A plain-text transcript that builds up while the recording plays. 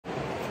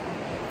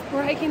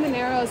We're hiking the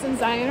Narrows in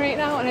Zion right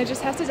now, and I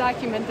just have to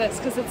document this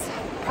because it's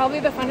probably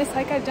the funnest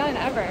hike I've done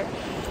ever.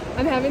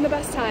 I'm having the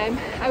best time.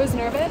 I was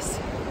nervous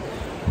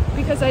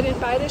because I didn't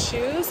buy the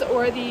shoes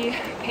or the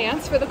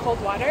pants for the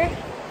cold water,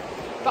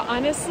 but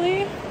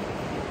honestly,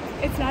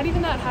 it's not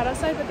even that hot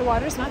outside, but the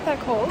water's not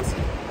that cold,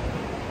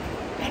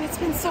 and it's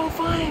been so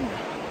fun.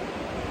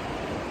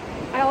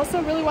 I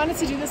also really wanted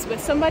to do this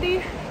with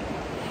somebody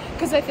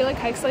because I feel like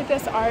hikes like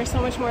this are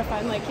so much more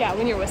fun. Like, yeah,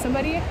 when you're with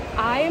somebody.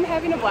 I am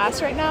having a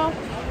blast right now,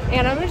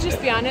 and I'm gonna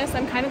just be honest,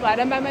 I'm kind of glad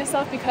I'm by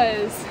myself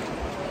because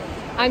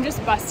I'm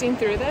just busting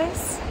through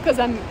this because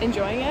I'm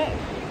enjoying it.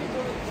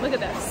 Look at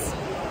this.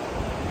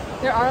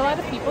 There are a lot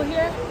of people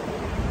here.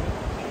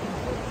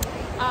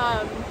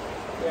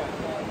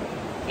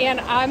 And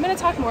I'm gonna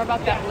talk more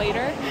about that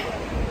later,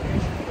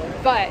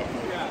 but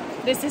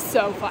this is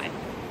so fun.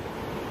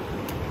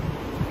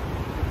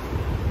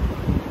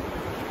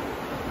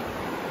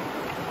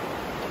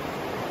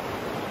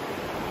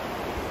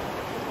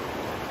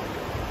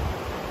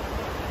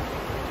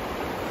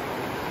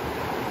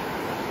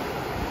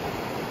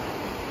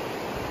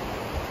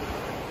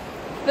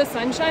 The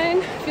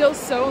sunshine feels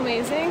so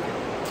amazing,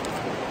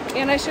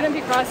 and I shouldn't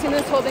be crossing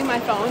this holding my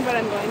phone, but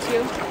I'm going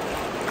to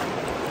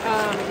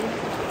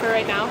for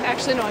right now.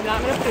 Actually, no, I'm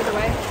not. I'm gonna put it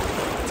away.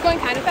 It's going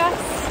kind of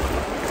fast.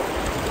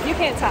 You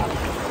can't tell.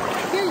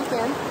 Here you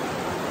can.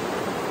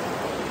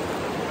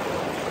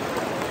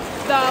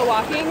 The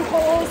walking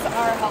poles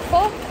are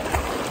helpful,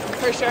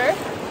 for sure.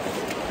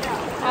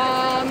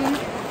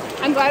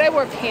 I'm glad I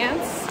wore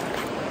pants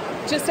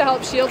just to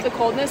help shield the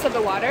coldness of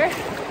the water.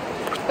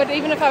 But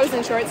even if I was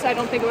in shorts, I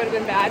don't think it would have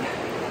been bad.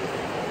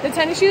 The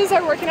tennis shoes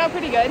are working out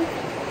pretty good.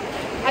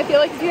 I feel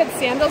like if you had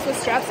sandals with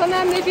straps on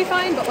them, they'd be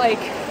fine, but like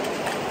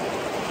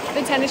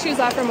the tennis shoes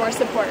offer more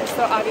support,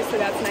 so obviously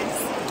that's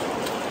nice.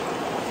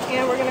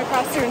 And we're gonna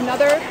cross through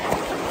another,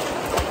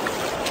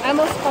 I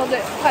almost called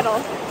it puddle.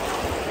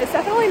 It's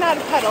definitely not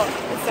a puddle,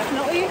 it's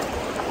definitely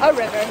a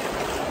river.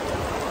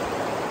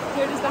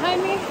 Here it is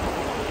behind me,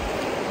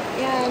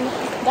 and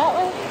that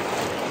way.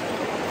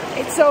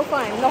 It's so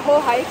fun. The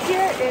whole hike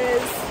here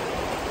is,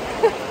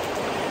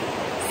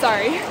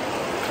 sorry,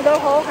 the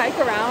whole hike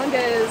around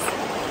is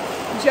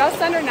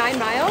just under 9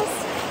 miles.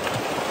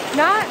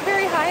 Not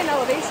very high in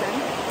elevation.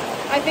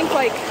 I think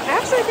I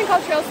think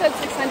All Trails said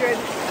 600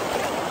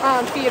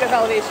 feet of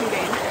elevation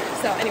gain.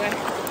 So anyway,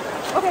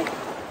 okay.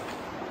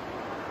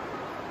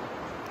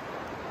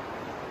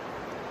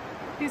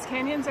 These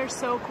canyons are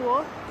so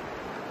cool.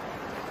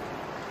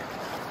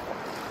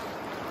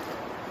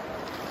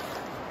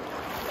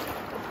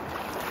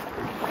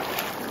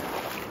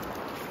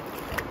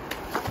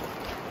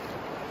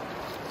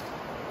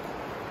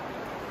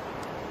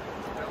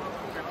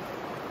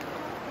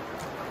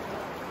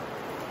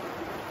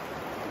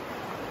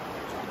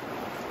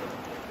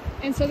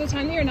 And so the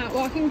time that you're not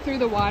walking through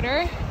the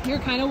water, you're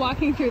kind of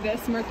walking through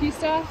this murky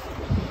stuff.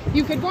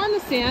 You could go on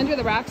the sand or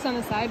the rocks on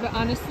the side, but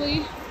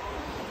honestly,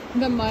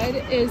 the mud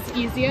is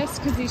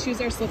easiest because these shoes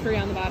are slippery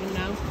on the bottom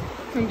now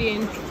from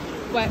being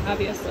wet,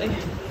 obviously.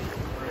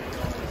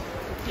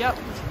 Yep.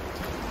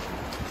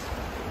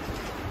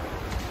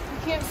 You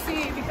can't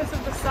see because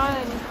of the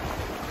sun.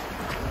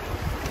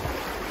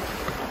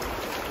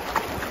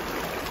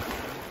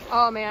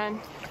 Oh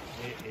man.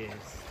 It is.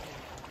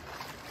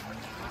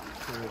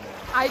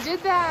 I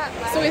did that.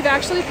 So we've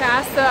actually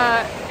passed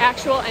the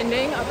actual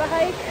ending of the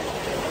hike,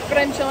 but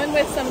I'm chilling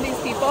with some of these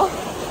people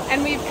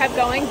and we've kept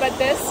going, but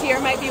this here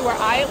might be where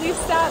I at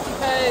least stop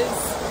because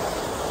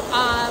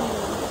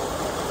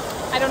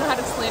I don't know how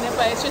to explain it,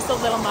 but it's just a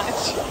little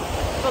much.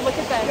 But look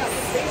at this.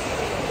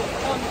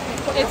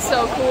 It's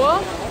so cool.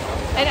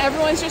 And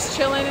everyone's just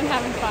chilling and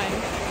having fun.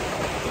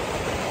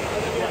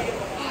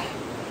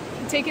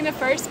 I'm taking the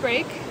first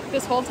break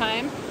this whole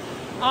time.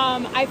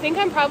 I think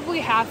I'm probably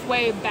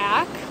halfway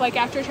back, like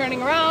after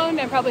turning around,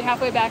 I'm probably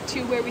halfway back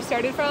to where we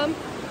started from.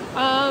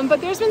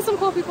 But there's been some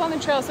cool people on the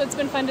trail, so it's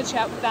been fun to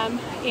chat with them.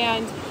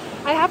 And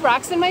I have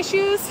rocks in my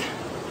shoes,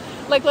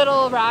 like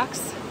little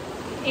rocks,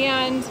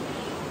 and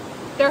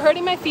they're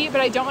hurting my feet,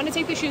 but I don't want to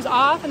take the shoes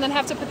off and then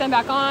have to put them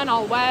back on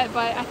all wet,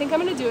 but I think I'm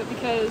going to do it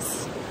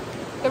because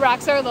the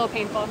rocks are a little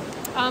painful.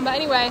 But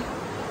anyway,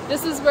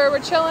 this is where we're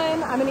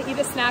chilling. I'm going to eat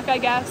a snack, I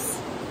guess.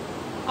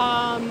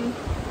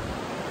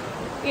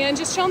 And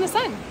just chill in the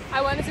sun.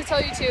 I wanted to tell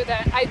you too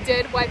that I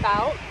did wipe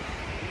out.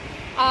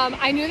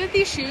 I knew that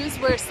these shoes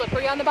were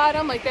slippery on the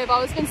bottom, like they've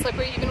always been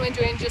slippery even when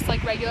doing just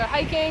like regular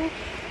hiking.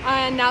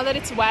 And now that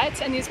it's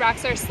wet and these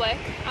rocks are slick,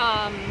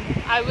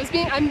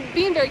 I'm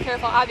being very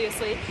careful,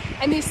 obviously.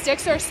 And these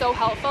sticks are so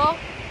helpful.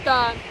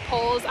 The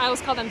poles, I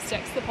always call them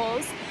sticks, the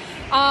poles.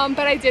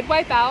 But I did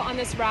wipe out on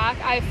this rock.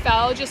 I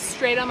fell just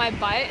straight on my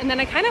butt, and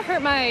then I kind of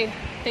hurt my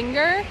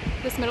finger,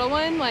 this middle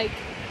one. Like,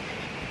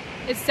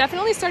 it's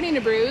definitely starting to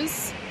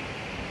bruise.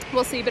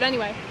 We'll see, but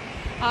anyway,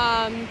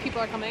 people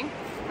are coming.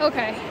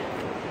 Okay,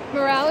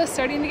 morale is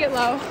starting to get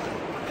low.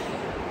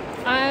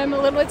 I'm a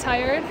little bit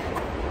tired,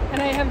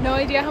 and I have no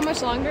idea how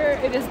much longer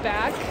it is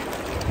back.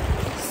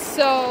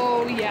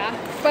 So yeah,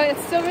 but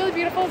it's still really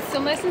beautiful. It's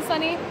still nice and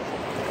sunny.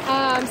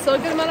 Still a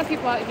good amount of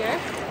people out here.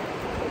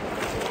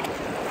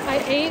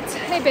 I ate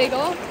a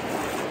bagel,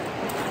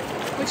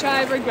 which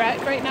I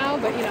regret right now,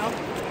 but you know.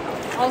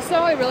 Also,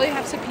 I really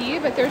have to pee,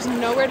 but there's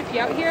nowhere to pee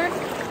out here.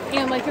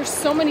 And like there's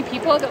so many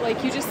people that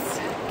like you just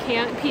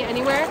can't pee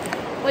anywhere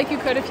like you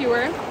could if you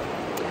were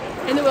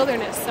in the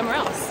wilderness somewhere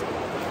else.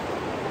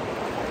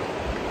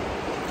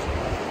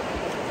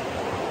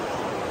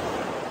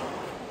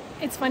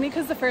 It's funny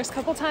because the first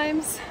couple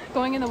times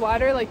going in the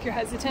water, like you're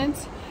hesitant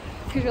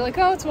because you're like,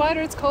 oh, it's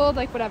water, it's cold,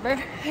 like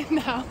whatever. And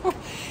now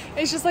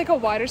it's just like a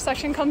water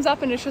section comes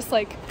up and it's just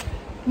like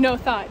no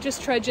thought,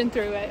 just trudging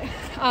through it.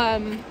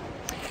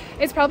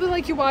 It's probably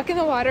like you walk in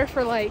the water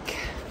for like,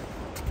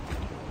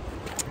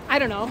 I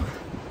don't know,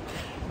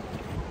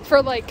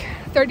 for like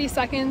 30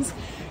 seconds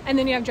and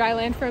then you have dry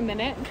land for a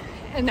minute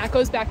and that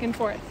goes back and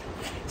forth.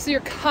 So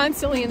you're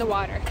constantly in the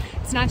water.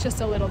 It's not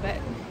just a little bit.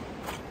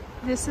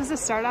 This is a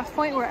start off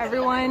point where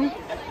everyone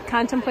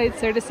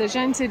contemplates their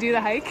decision to do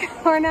the hike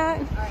or not.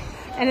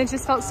 And it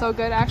just felt so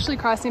good actually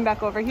crossing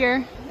back over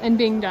here and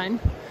being done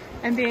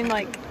and being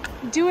like,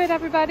 do it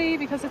everybody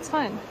because it's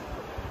fun.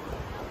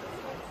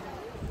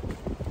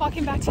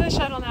 Walking back to the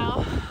shuttle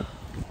now.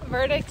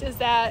 Verdict is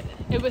that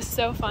it was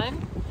so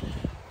fun.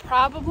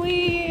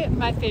 Probably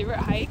my favorite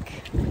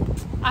hike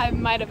I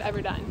might have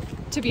ever done,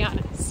 to be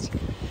honest.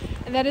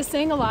 And that is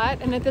saying a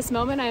lot. And at this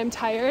moment I am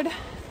tired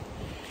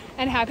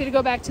and happy to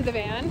go back to the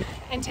van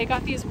and take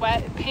off these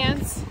wet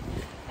pants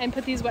and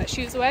put these wet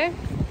shoes away.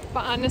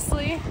 But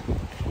honestly,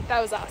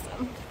 that was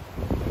awesome.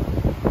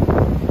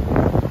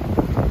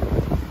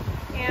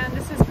 And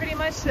this is pretty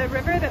much the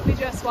river that we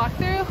just walked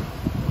through.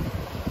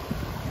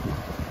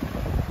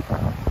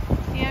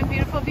 And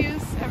beautiful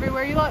views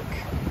everywhere you look.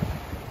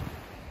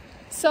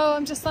 So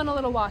I'm just on a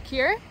little walk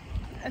here.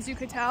 As you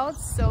could tell,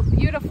 it's so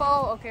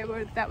beautiful. Okay,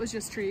 well, that was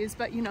just trees,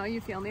 but you know, you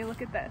feel me.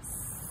 Look at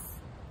this.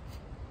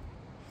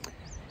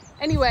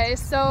 Anyway,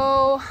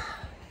 so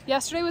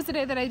yesterday was the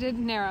day that I did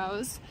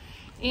Narrows,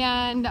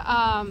 and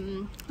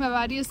my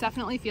body is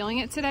definitely feeling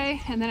it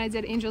today. And then I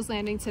did Angel's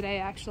Landing today,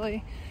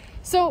 actually.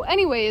 So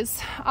anyways,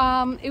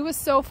 it was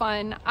so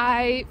fun.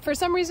 For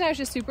some reason, I was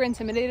just super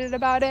intimidated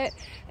about it.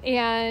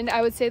 And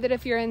I would say that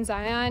if you're in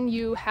Zion,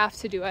 you have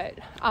to do it.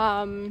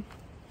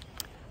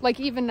 Like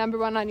even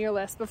 #1 on your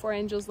list before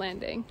Angel's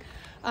Landing.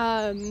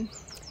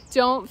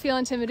 Don't feel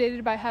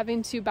intimidated by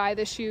having to buy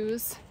the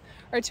shoes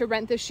or to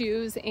rent the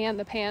shoes and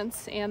the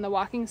pants and the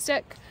walking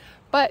stick.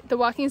 But the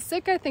walking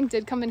stick, I think,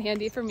 did come in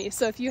handy for me.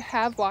 So if you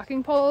have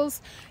walking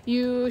poles,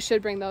 you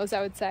should bring those,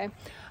 I would say.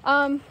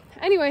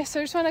 Anyway, so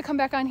I just want to come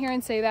back on here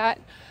and say that.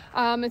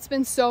 It's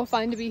been so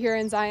fun to be here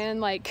in Zion.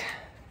 Like,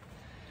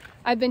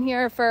 I've been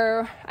here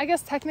for, I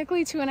guess,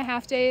 technically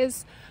 2.5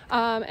 days.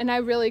 And I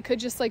really could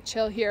just like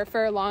chill here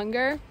for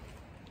longer.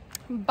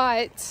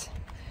 But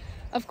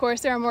of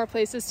course, there are more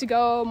places to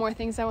go, more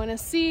things I want to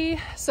see.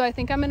 So I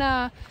think I'm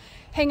gonna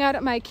hang out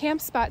at my camp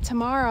spot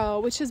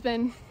tomorrow, which has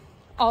been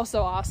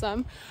also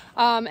awesome.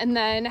 And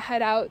then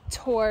head out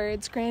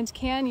towards Grand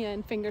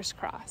Canyon, fingers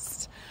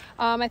crossed.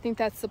 I think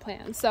that's the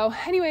plan. So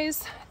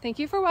anyways, thank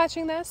you for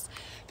watching this.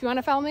 If you want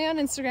to follow me on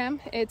Instagram,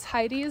 it's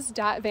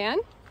heidis.van,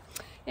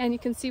 and you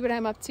can see what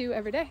I'm up to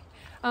every day.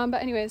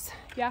 But anyways,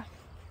 yeah.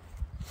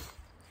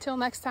 Till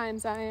next time,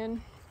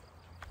 Zion.